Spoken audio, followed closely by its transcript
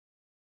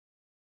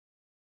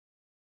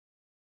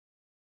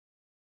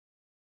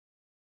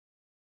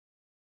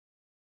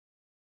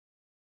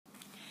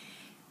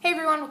Hey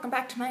everyone, welcome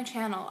back to my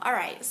channel.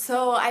 Alright,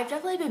 so I've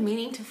definitely been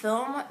meaning to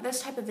film this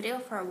type of video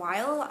for a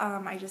while.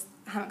 I just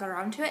haven't got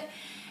around to it.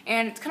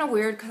 And it's kind of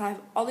weird because I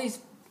have all these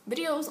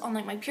videos on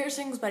like my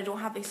piercings, but I don't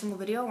have a single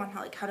video on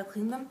how to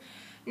clean them.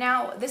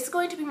 Now, this is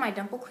going to be my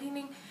dimple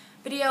cleaning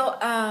video,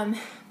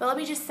 but let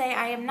me just say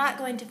I am not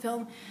going to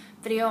film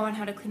video on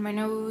how to clean my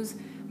nose,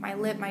 my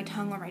lip, my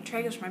tongue, or my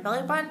tragus, or my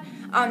belly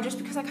button, just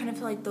because I kind of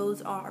feel like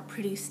those are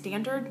pretty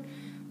standard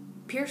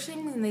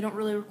piercings and they don't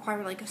really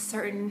require like a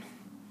certain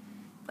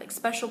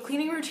special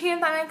cleaning routine,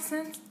 if that makes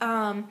sense.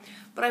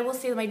 But I will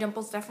say that my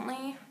dimples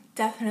definitely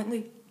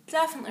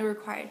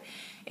required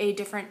a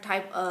different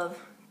type of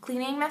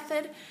cleaning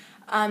method,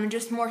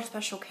 just more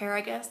special care,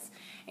 I guess.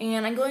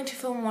 And I'm going to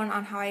film one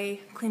on how I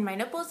clean my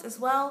nipples as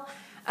well.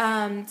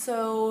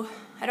 So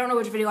I don't know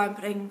which video I'm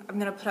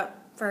gonna put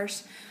up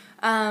first,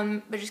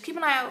 but just keep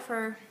an eye out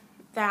for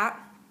that.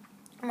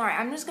 Alright,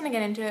 I'm just gonna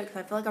get into it because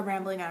I feel like I'm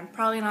rambling and I'm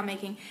probably not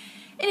making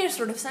any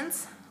sort of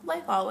sense,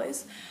 like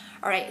always.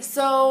 Alright,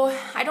 so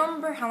I don't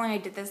remember how long I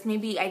did this.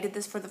 Maybe I did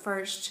this for the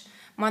first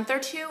month or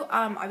two.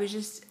 I was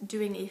just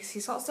doing a sea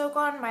salt soak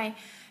on my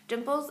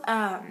dimples.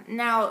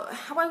 Now,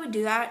 how I would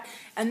do that,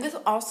 and this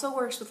also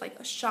works with like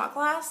a shot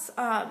glass,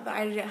 but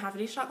I didn't have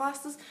any shot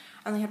glasses.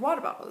 I only had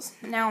water bottles.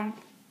 Now,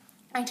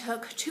 I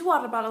took 2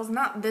 water bottles,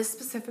 not this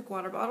specific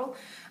water bottle.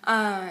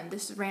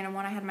 This is a random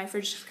one I had in my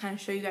fridge to kind of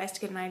show you guys to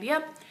get an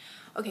idea.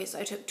 Okay, so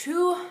I took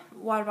 2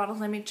 water bottles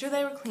and I made sure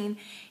they were clean,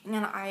 and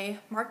then I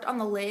marked on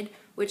the lid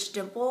which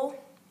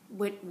dimple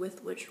went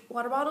with which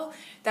water bottle.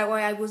 That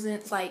way I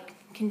wasn't like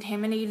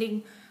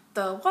contaminating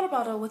the water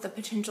bottle with a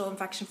potential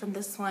infection from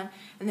this one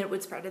and then it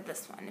would spread to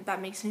this one, if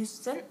that makes any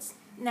sense.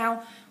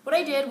 Now, what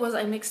I did was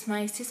I mixed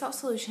my sea salt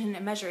solution in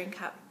a measuring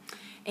cup,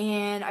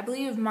 and I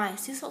believe my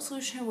sea salt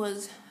solution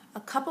was a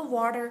cup of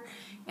water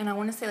and I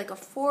want to say like a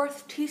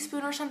 1/4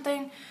 teaspoon or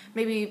something,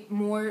 maybe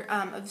more,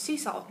 of sea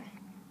salt,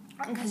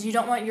 because you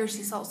don't want your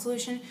sea salt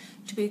solution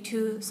to be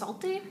too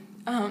salty.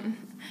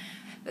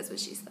 That's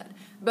what she said.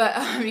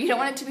 But you don't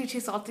want it to be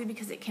too salty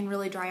because it can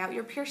really dry out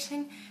your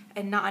piercing,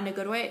 and not in a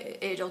good way.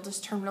 It'll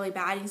just turn really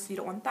bad, and so you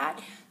don't want that.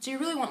 So you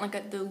really want like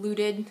a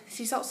diluted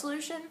sea salt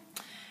solution.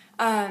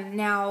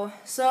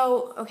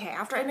 Okay,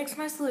 after I mixed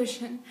my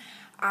solution,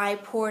 I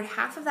poured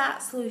half of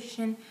that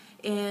solution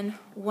in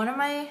one of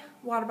my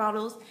water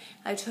bottles.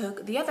 I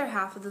took the other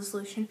half of the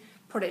solution,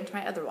 poured it into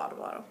my other water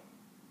bottle.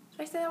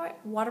 Did I say that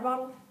right? Water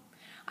bottle?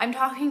 I'm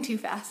talking too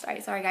fast.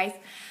 Alright, sorry guys.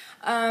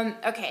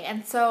 Okay,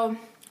 and so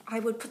I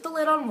would put the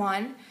lid on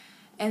one,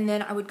 and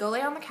then I would go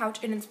lay on the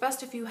couch, and it's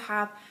best if you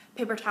have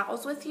paper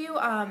towels with you,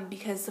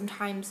 because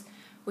sometimes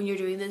when you're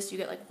doing this, you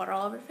get like water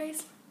all over your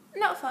face.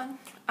 Not fun.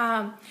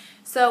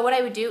 So what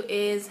I would do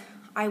is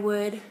I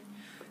would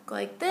go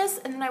like this,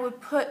 and then I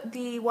would put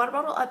the water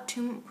bottle up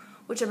to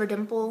whichever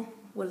dimple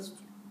was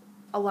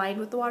aligned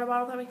with the water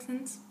bottle, if that makes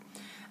sense.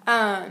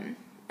 And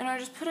I would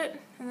just put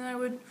it, and then I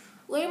would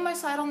lay on my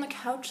side on the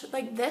couch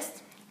like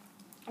this,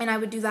 and I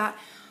would do that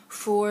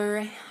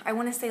for, I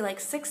want to say like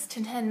 6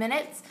 to 10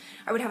 minutes.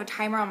 I would have a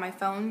timer on my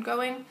phone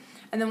going,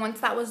 and then once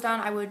that was done,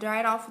 I would dry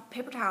it off with a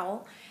paper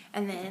towel,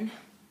 and then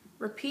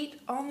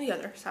repeat on the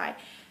other side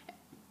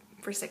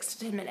for 6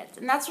 to 10 minutes.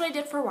 And that's what I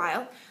did for a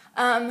while.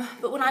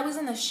 But when I was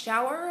in the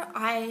shower,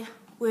 I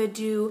would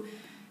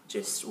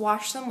just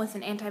wash them with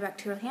an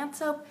antibacterial hand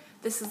soap.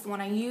 This is the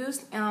one I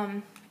used,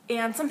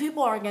 and some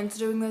people are against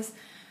doing this,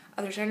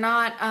 others are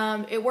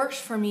not. It works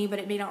for me, but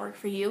it may not work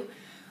for you.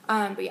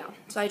 But yeah,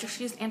 so I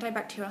just used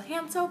antibacterial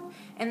hand soap,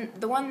 and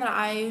the one that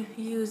I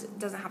use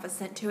doesn't have a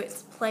scent to it.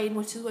 It's plain,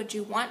 which is what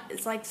you want.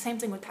 It's like the same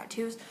thing with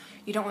tattoos.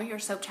 You don't want your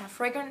soap to have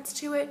fragrance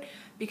to it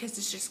because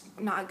it's just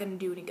not going to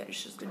do any good.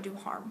 It's just going to do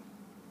harm.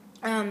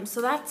 So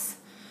that's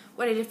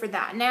what I did for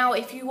that. Now,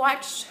 if you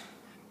watched,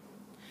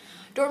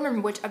 don't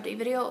remember which update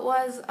video it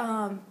was,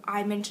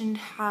 I mentioned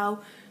how,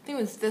 I think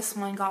it was this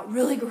one, got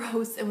really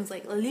gross. It was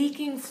like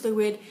leaking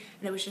fluid,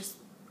 and it was just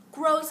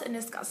gross and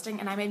disgusting,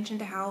 and I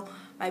mentioned how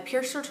my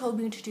piercer told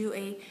me to do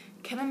a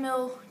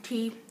chamomile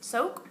tea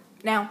soak.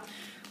 Now,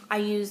 I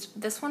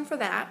used this one for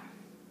that,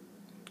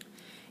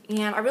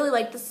 and I really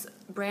like this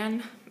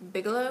brand,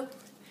 Bigelow.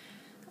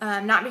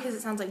 Not because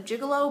it sounds like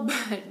gigolo,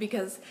 but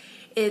because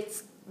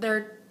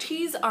their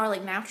teas are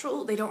like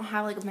natural. They don't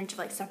have like a bunch of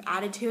like stuff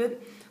added to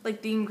it.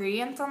 Like the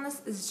ingredients on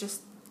this is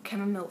just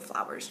chamomile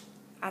flowers.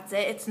 That's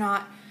it. It's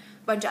not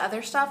a bunch of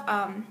other stuff.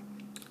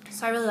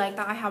 So I really like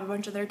that. I have a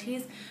bunch of their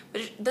teas,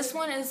 but this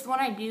one is the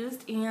one I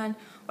used, and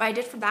what I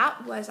did for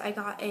that was I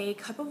got a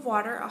cup of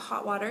water, a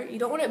hot water. You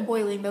don't want it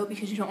boiling though,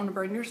 because you don't want to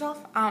burn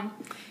yourself, and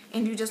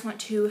you just want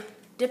to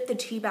dip the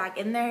tea bag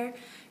in there,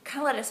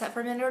 kind of let it set for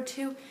a minute or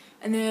two,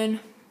 and then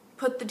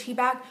put the tea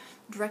bag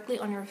directly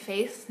on your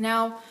face.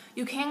 Now,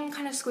 you can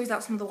kind of squeeze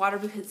out some of the water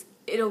because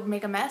it'll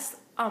make a mess,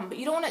 but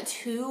you don't want it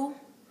too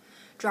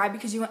dry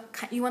because you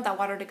want that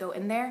water to go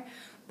in there,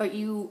 but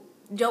you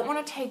don't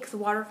want to take the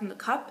water from the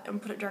cup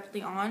and put it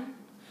directly on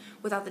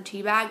without the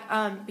tea bag,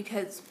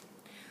 because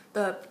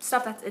the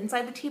stuff that's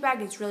inside the tea bag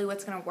is really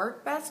what's going to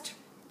work best,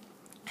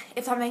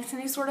 if that makes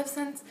any sort of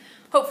sense.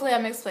 Hopefully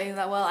I'm explaining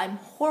that well. I'm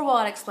horrible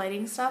at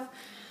explaining stuff.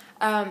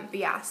 But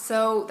yeah,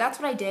 so that's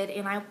what I did,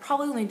 and I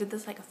probably only did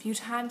this like a few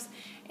times,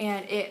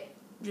 and it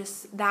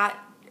just, that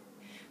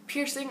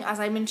piercing, as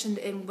I mentioned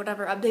in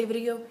whatever update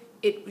video,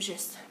 it was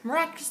just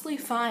miraculously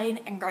fine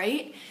and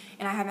great,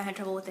 and I haven't had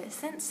trouble with it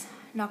since,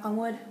 knock on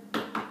wood.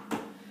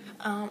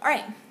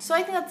 Alright, so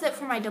I think that's it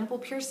for my dimple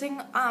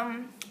piercing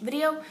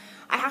video.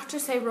 I have to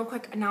say real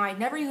quick, now I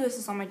never use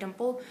this on my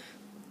dimples,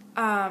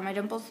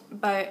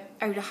 but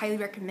I would highly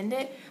recommend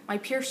it. My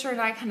piercer and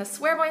I kind of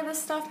swear by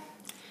this stuff,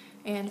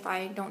 and if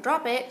I don't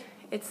drop it,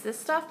 it's this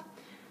stuff.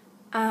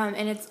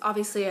 And it's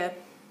obviously a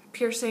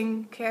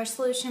piercing care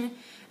solution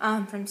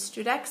from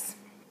Studex.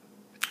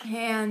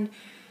 And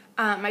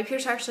my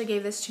piercer actually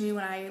gave this to me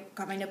when I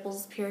got my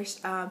nipples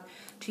pierced to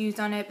use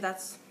on it, but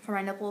that's for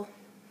my nipple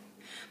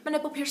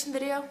piercing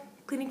video,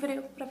 cleaning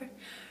video, whatever.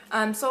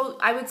 So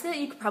I would say that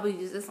you could probably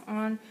use this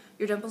on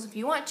your dimples if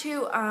you want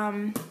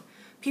to.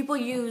 People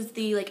use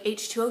the like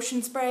H2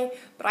 Ocean spray,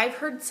 but I've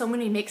heard so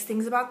many mixed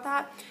things about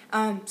that.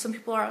 Some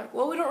people are like,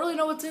 well, we don't really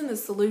know what's in the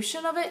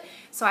solution of it,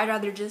 so I'd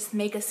rather just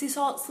make a sea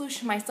salt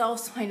solution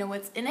myself so I know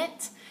what's in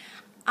it.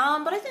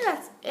 But I think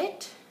that's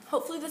it.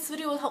 Hopefully this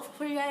video was helpful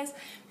for you guys.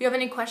 If you have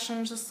any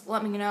questions, just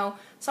let me know.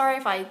 Sorry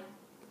if I'm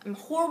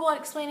horrible at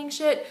explaining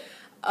shit.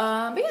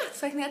 But yeah,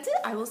 so I think that's it.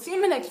 I will see you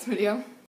in my next video.